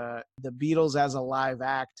because the Beatles as a live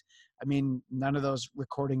act, I mean, none of those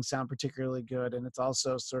recordings sound particularly good, and it's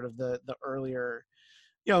also sort of the earlier,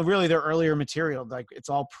 really their earlier material. Like it's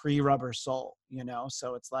all pre-Rubber Soul,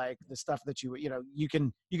 so it's like the stuff that you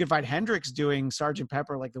can find Hendrix doing Sgt.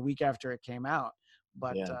 Pepper like the week after it came out.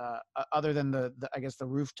 But other than the I guess the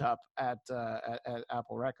Rooftop at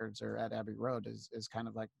Apple Records or at Abbey Road is kind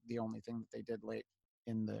of like the only thing that they did late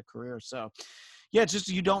in the career. So yeah, it's just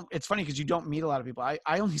it's funny because you don't meet a lot of people.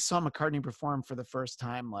 I only saw McCartney perform for the first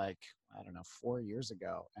time, like, I don't know, 4 years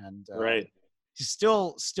ago. And right. He's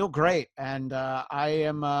still great. And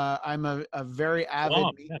I'm a very avid,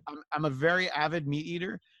 I'm a very avid meat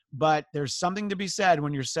eater, but there's something to be said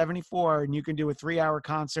when you're 74 and you can do a 3-hour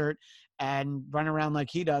concert and run around like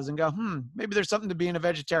he does and go, maybe there's something to being a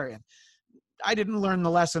vegetarian. I didn't learn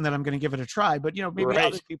the lesson that I'm going to give it a try, but maybe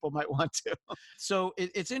other people might want to. So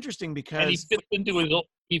it's interesting because and he fits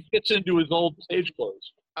into his old stage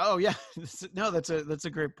clothes. Oh yeah, no, that's a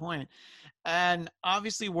great point. And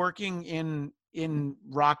obviously, working in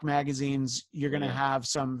rock magazines, you're going to have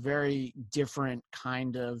some very different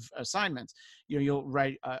kind of assignments. You'll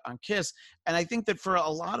write on Kiss, and I think that for a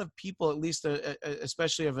lot of people, at least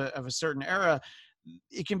especially of a certain era,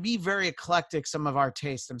 it can be very eclectic, some of our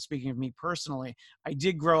tastes. I'm speaking of me personally. I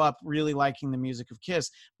did grow up really liking the music of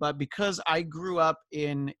Kiss, but because I grew up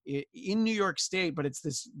in New York State, but it's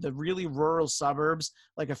the really rural suburbs,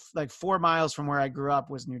 like 4 miles from where I grew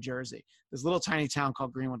up was New Jersey. This little tiny town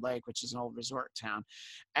called Greenwood Lake, which is an old resort town.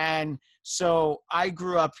 And so I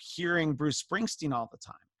grew up hearing Bruce Springsteen all the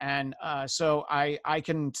time. And so I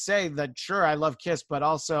can say that, sure, I love Kiss, but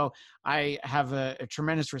also I have a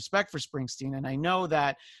tremendous respect for Springsteen. And I know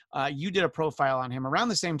that you did a profile on him around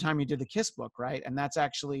the same time you did the Kiss book, right? And that's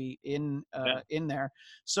actually in there.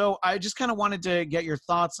 So I just kind of wanted to get your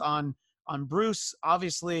thoughts on Bruce.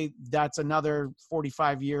 Obviously, that's another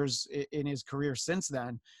 45 years in his career since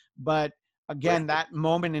then. But again, that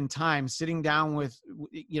moment in time, sitting down with,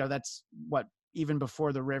 that's what, even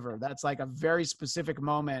before the river, that's like a very specific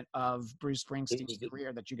moment of Bruce Springsteen's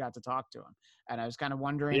career that you got to talk to him. And I was kind of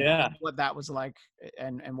wondering what that was like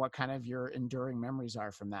and what kind of your enduring memories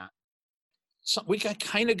are from that. So we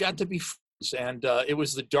kind of got to be friends, and it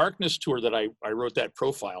was the Darkness tour that I wrote that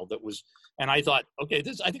profile that was, and I thought, okay,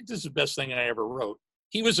 I think this is the best thing I ever wrote.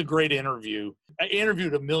 He was a great interview. I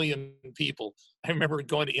interviewed 1 million people. I remember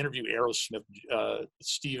going to interview Aerosmith,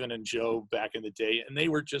 Steven and Joe back in the day, and they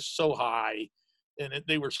were just so high. And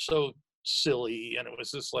they were so silly, and it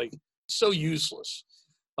was just like so useless.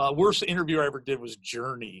 Worst interview I ever did was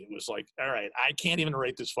Journey. It was like, all right, I can't even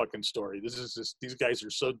write this fucking story. These guys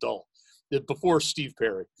are so dull. Before Steve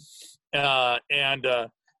Perry,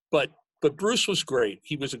 but Bruce was great.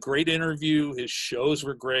 He was a great interview. His shows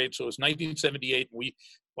were great. So it was 1978, and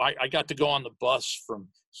I got to go on the bus from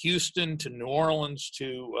Houston to New Orleans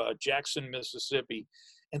to Jackson, Mississippi.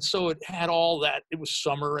 And so it had all that. It was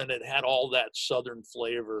summer, and it had all that Southern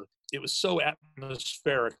flavor. It was so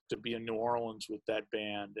atmospheric to be in New Orleans with that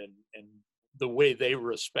band and the way they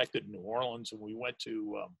respected New Orleans. And we went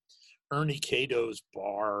to Ernie Cato's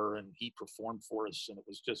bar, and he performed for us, and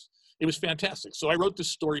it was fantastic. So I wrote this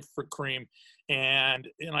story for Creem, and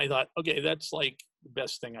I thought, okay, that's like the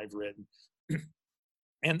best thing I've written.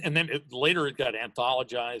 And then later it got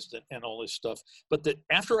anthologized and all this stuff. But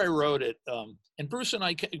after I wrote it, and Bruce and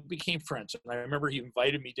I became friends, and I remember he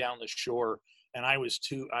invited me down the shore, and I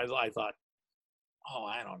thought, oh,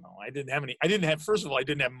 I don't know. First of all, I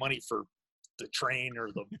didn't have money for the train or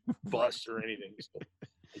the bus or anything. So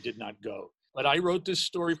I did not go. But I wrote this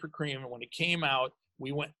story for Creem, and when it came out,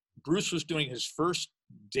 Bruce was doing his first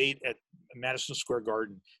date at Madison Square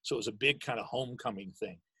Garden. So it was a big kind of homecoming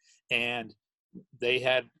thing. And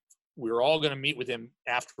we were all going to meet with him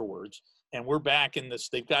afterwards. And we're back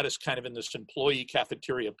they've got us kind of in this employee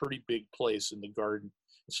cafeteria, a pretty big place in the garden,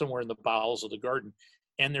 somewhere in the bowels of the garden.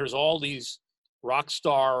 And there's all these rock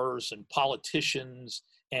stars and politicians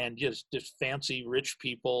and just fancy rich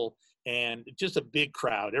people and just a big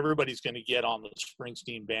crowd. Everybody's going to get on the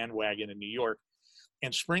Springsteen bandwagon in New York.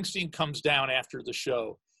 And Springsteen comes down after the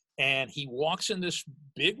show, and he walks in this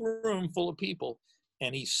big room full of people,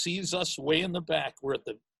 and he sees us way in the back. We're at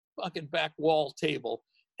the fucking back wall table,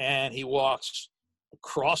 and he walks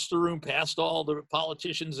across the room past all the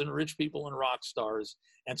politicians and rich people and rock stars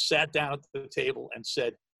and sat down at the table and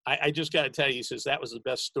said, I just got to tell you, he says, that was the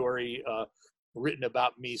best story written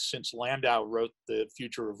about me since Landau wrote The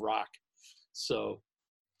Future of Rock. So,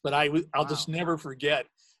 but I'll just never forget.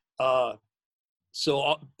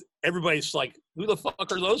 So everybody's like, who the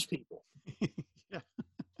fuck are those people? Yeah.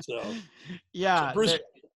 So, yeah. So, Bruce,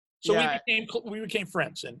 we became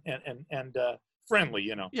friends and friendly,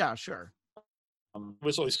 you know. Yeah, sure. I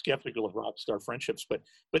was always skeptical of rock star friendships, but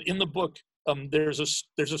in the book, there's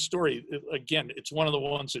a story. Again, it's one of the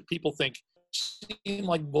ones that people think seem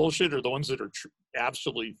like bullshit, or the ones that are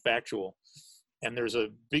absolutely factual. And there's a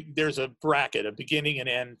bracket, a beginning and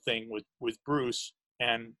end thing with Bruce,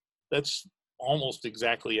 and that's almost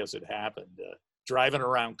exactly as it happened. Driving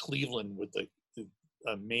around Cleveland with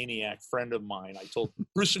a maniac friend of mine,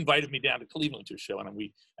 Bruce invited me down to Cleveland to a show,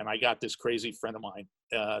 and I got this crazy friend of mine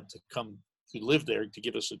to come. He lived there to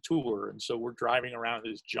give us a tour, and so we're driving around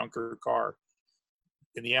in his junker car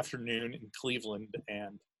in the afternoon in Cleveland,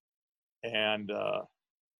 and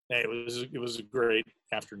it was a great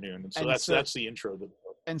afternoon. And so that's the intro to the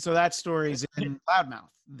book. And so that story's in Loudmouth,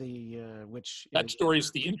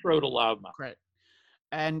 story's the intro to Loudmouth. Great.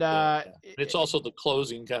 And it's also the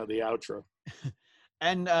closing, kind of the outro.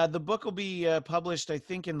 And the book will be published, I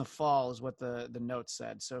think, in the fall, is what the note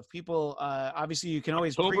said. So if people, obviously, you can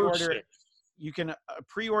always pre-order. 6th. You can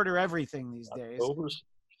pre-order everything these days.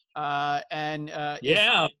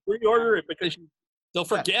 Pre-order it because they'll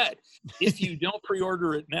forget. If you don't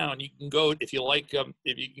pre-order it now, and you can go, if you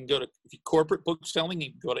corporate book selling,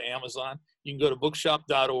 you can go to Amazon. You can go to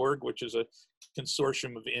bookshop.org, which is a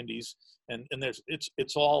consortium of indies, and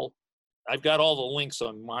it's all. I've got all the links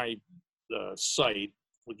on my site,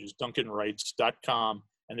 which is duncanwrites.com,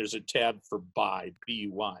 and there's a tab for buy,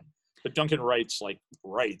 B-U-Y. But Duncan writes like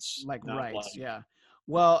rights. Like rights, yeah.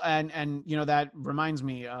 Well, and that reminds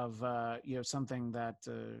me of something that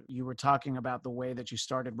you were talking about, the way that you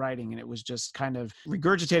started writing, and it was just kind of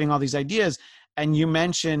regurgitating all these ideas. And you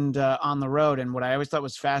mentioned On the Road, and what I always thought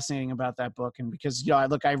was fascinating about that book, and because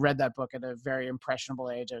I read that book at a very impressionable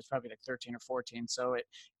age. I was probably like 13 or 14, so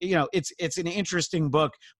it's an interesting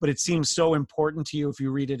book, but it seems so important to you if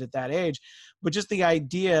you read it at that age. But just the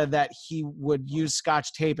idea that he would use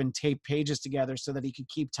Scotch tape and tape pages together so that he could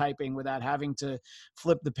keep typing without having to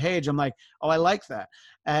flip the page. I'm like, oh, I like that.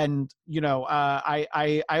 And,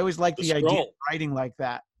 I always like the idea of writing like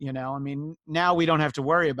that. I mean, now we don't have to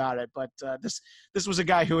worry about it, but this was a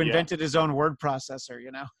guy who invented his own word processor,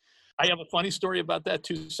 I have a funny story about that.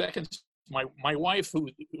 2 seconds. My wife, who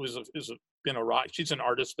been a rock, she's an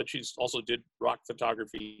artist, but she's also did rock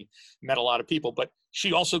photography, met a lot of people, but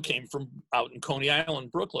she also came from out in Coney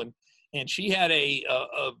Island, Brooklyn. And she had a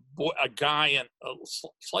guy, and a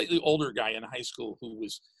slightly older guy in high school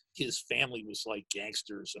his family was like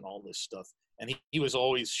gangsters and all this stuff. And he was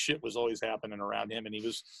always, shit was always happening around him. And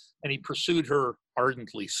he pursued her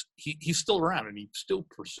ardently. He's still around and he still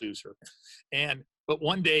pursues her. But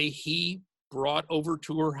one day he brought over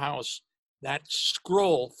to her house that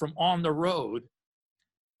scroll from On the Road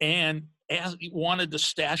and wanted to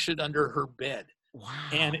stash it under her bed. Wow.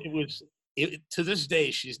 And to this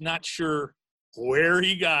day, she's not sure where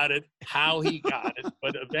he got it, how he got it,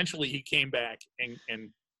 but eventually he came back and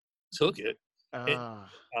took it.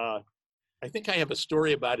 I think I have a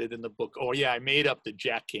story about it in the book. Oh yeah, I made up that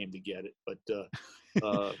Jack came to get it, but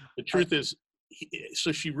the truth is,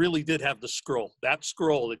 so she really did have the scroll, that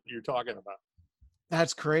scroll that you're talking about.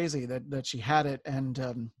 That's crazy that she had it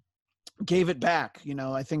and gave it back.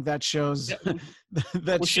 I think that shows that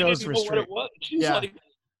shows she didn't know restraint. what it was. She's like,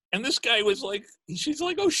 and this guy was like, she's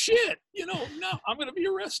like, oh shit, no, I'm going to be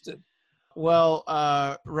arrested. Well,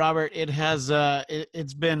 Robert,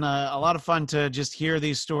 it's been a lot of fun to just hear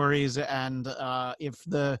these stories, and if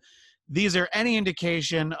these are any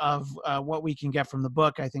indication of what we can get from the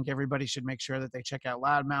book, I think everybody should make sure that they check out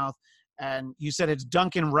Loudmouth. And you said it's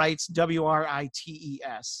Duncan Writes,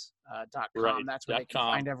 WRITES.com. Right. That's where they can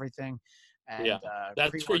find everything. And,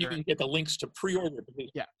 that's where you can get the links to pre-order.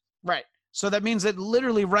 Yeah, right. So that means that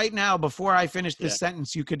literally right now, before I finish this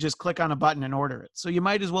sentence, you could just click on a button and order it. So you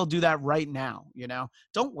might as well do that right now.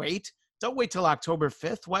 Don't wait. Don't wait till October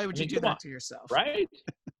 5th. Why would you do that to yourself? Right.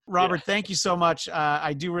 Robert, thank you so much.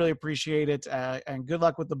 I do really appreciate it. And good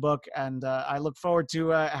luck with the book. And I look forward to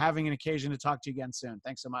having an occasion to talk to you again soon.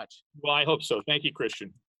 Thanks so much. Well, I hope so. Thank you,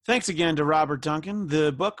 Christian. Thanks again to Robert Duncan.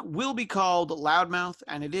 The book will be called Loudmouth,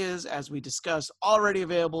 and it is, as we discussed, already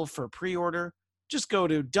available for pre-order. Just go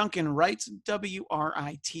to Duncan Writes, WRITES.com.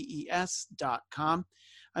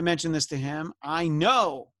 I mentioned this to him. I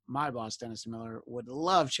know my boss, Dennis Miller, would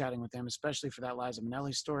love chatting with him, especially for that Liza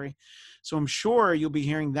Minelli story. So I'm sure you'll be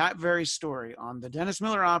hearing that very story on the Dennis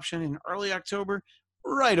Miller option in early October,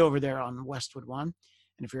 right over there on Westwood One.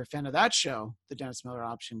 And if you're a fan of that show, the Dennis Miller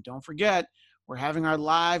option, don't forget, we're having our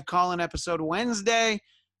live call-in episode Wednesday,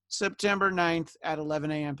 September 9th at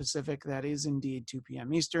 11 a.m. Pacific. That is indeed 2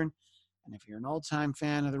 p.m. Eastern. And if you're an old-time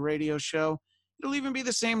fan of the radio show, it'll even be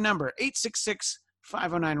the same number,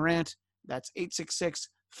 866-509-RANT. That's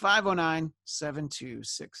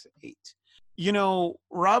 866-509-7268.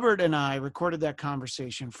 Robert and I recorded that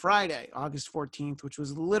conversation Friday, August 14th, which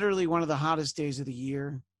was literally one of the hottest days of the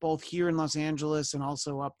year, both here in Los Angeles and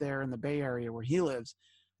also up there in the Bay Area where he lives.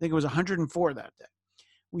 I think it was 104 that day.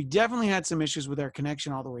 We definitely had some issues with our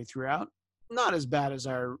connection all the way throughout. Not as bad as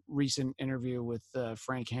our recent interview with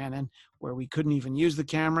Frank Hannon, where we couldn't even use the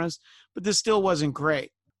cameras, but this still wasn't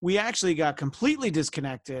great. We actually got completely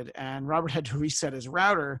disconnected, and Robert had to reset his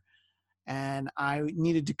router, and I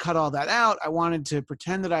needed to cut all that out. I wanted to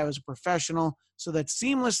pretend that I was a professional so that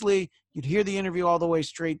seamlessly you'd hear the interview all the way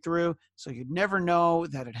straight through, so you'd never know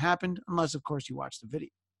that it happened, unless, of course, you watch the video.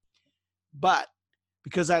 But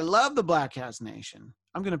because I love the Bladtcast Nation,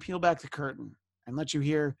 I'm going to peel back the curtain and let you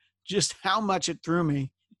hear just how much it threw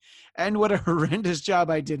me and what a horrendous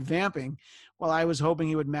job I did vamping while I was hoping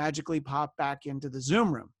he would magically pop back into the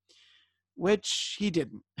Zoom room, which he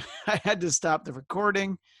didn't. I had to stop the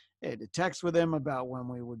recording. I had to text with him about when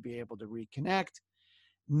we would be able to reconnect.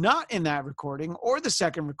 Not in that recording or the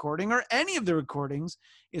second recording or any of the recordings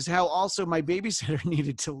is how also my babysitter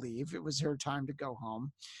needed to leave. It was her time to go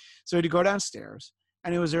home. So I had to go downstairs,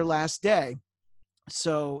 and it was her last day.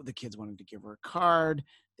 So the kids wanted to give her a card.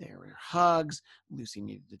 There were hugs. Lucy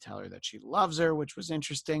needed to tell her that she loves her, which was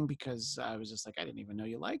interesting because I was just like, I didn't even know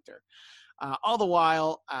you liked her. All the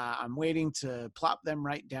while, I'm waiting to plop them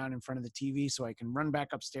right down in front of the TV so I can run back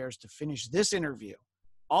upstairs to finish this interview.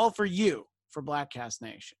 All for you, for Bladtcast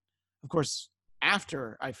Nation. Of course,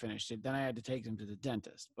 after I finished it, then I had to take them to the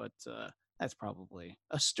dentist. But that's probably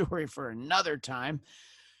a story for another time.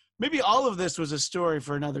 Maybe all of this was a story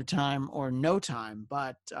for another time or no time.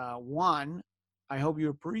 But one, I hope you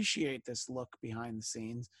appreciate this look behind the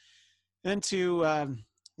scenes. And two,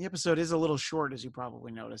 the episode is a little short, as you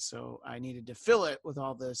probably noticed, so I needed to fill it with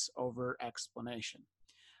all this over explanation.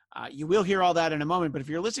 You will hear all that in a moment, but if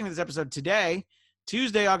you're listening to this episode today,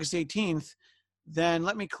 Tuesday, August 18th, then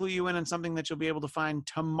let me clue you in on something that you'll be able to find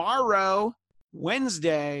tomorrow,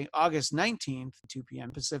 Wednesday, August 19th, 2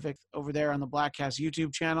 p.m. Pacific, over there on the Bladtcast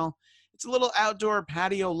YouTube channel. It's a little outdoor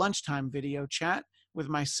patio lunchtime video chat with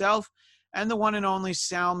myself and the one and only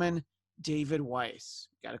Salmon David Weiss.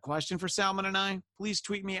 Got a question for Salmon and I? Please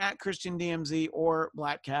tweet me at ChristianDMZ or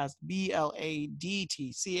Bladtcast, BLADTCAST.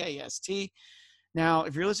 Now,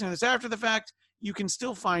 if you're listening to this after the fact, you can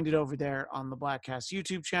still find it over there on the Bladtcast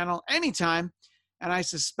YouTube channel anytime, and I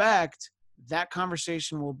suspect that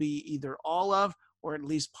conversation will be either all of or at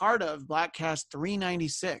least part of Bladtcast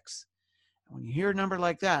 396. And when you hear a number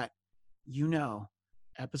like that, you know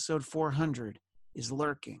episode 400 is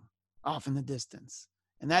lurking off in the distance.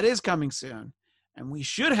 And that is coming soon. And we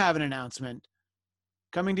should have an announcement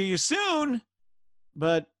coming to you soon,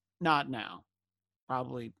 but not now.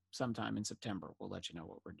 Probably sometime in September, we'll let you know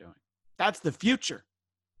what we're doing. That's the future.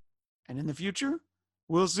 And in the future,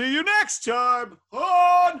 we'll see you next time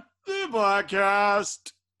on the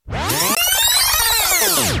Bladtcast.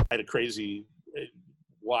 I had a crazy,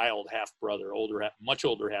 wild half-brother, much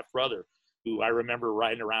older half-brother, who I remember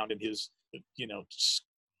riding around in his, It's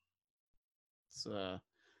a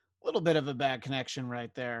little bit of a bad connection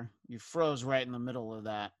right there. You froze right in the middle of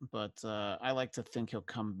that, but I like to think he'll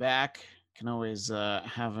come back. Can always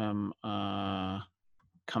have him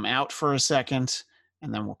come out for a second,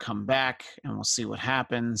 and then we'll come back and we'll see what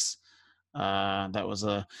happens. That was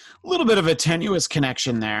a little bit of a tenuous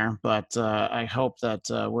connection there, but I hope that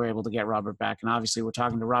we're able to get Robert back. And obviously, we're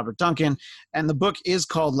talking to Robert Duncan, and the book is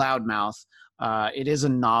called Loudmouth. It is a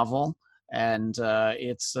novel, and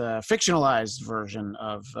it's a fictionalized version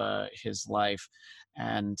of his life.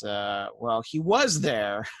 And well, he was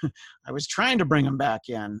there. I was trying to bring him back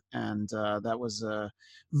in, and that was a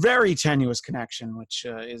very tenuous connection, which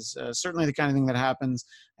is certainly the kind of thing that happens.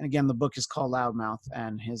 And again, the book is called Loudmouth,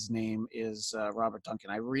 and his name is Robert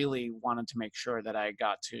Duncan. I really wanted to make sure that I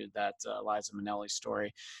got to that Liza Minelli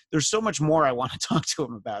story. There's so much more I want to talk to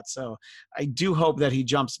him about, so I do hope that he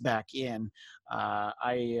jumps back in.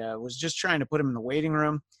 I was just trying to put him in the waiting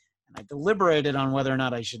room, and I deliberated on whether or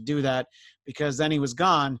not I should do that, because then he was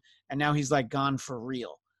gone, and now he's like gone for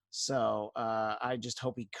real. So I just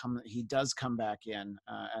hope he does come back in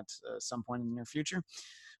at some point in the near future.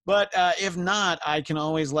 But if not, I can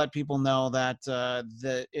always let people know that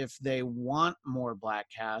if they want more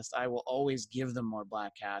Bladtcast, I will always give them more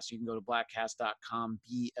Bladtcast. You can go to bladtcast.com,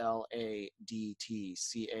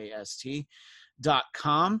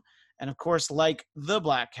 BLADTCAST.com. And of course, like the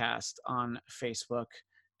Bladtcast on Facebook,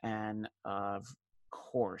 and of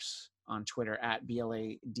course on Twitter at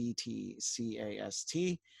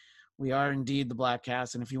BLADTCAST. We are indeed the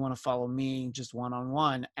Bladtcast, and if you want to follow me just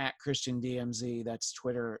one-on-one at Christian DMZ, that's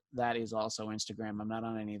Twitter. That is also Instagram. I'm not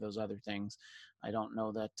on any of those other things. I don't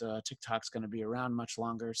know that TikTok's going to be around much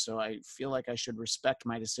longer, so I feel like I should respect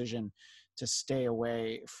my decision to stay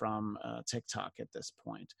away from TikTok at this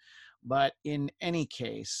point. But in any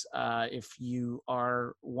case, if you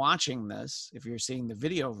are watching this, if you're seeing the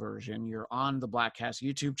video version, you're on the Bladtcast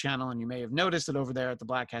YouTube channel, and you may have noticed it over there at the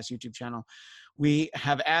Bladtcast YouTube channel. We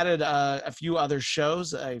have added a few other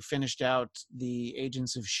shows. I finished out the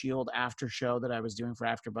Agents of S.H.I.E.L.D. after show that I was doing for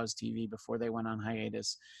AfterBuzz TV before they went on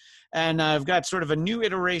hiatus. And I've got sort of a new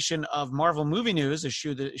iteration of Marvel Movie News, it's a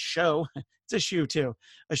show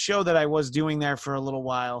that I was doing there for a little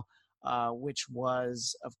while, which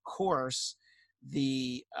was, of course,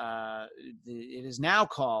 it is now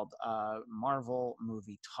called Marvel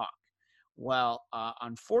Movie Talk. Well,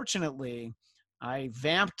 unfortunately, I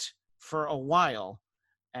vamped for a while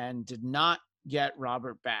and did not get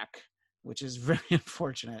Robert back, which is very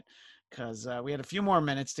unfortunate, because we had a few more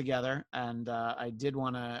minutes together, and I did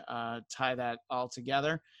want to tie that all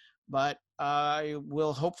together. But I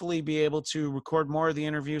will hopefully be able to record more of the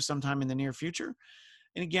interview sometime in the near future.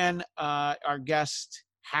 And again, our guest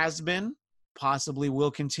has been, possibly will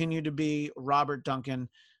continue to be, Robert Duncan.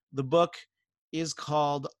 The book is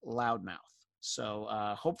called Loudmouth. So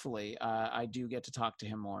hopefully I do get to talk to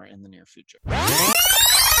him more in the near future.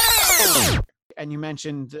 And you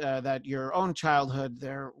mentioned that your own childhood,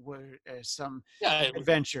 there were some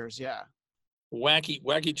adventures. Yeah.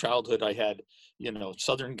 Wacky childhood. I had,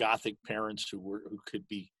 Southern Gothic parents who could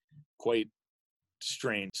be quite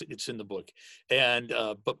strange. It's in the book. And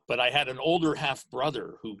but I had an older half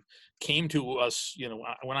brother who came to us,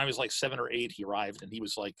 when I was like 7 or 8, he arrived, and he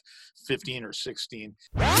was like 15 or 16.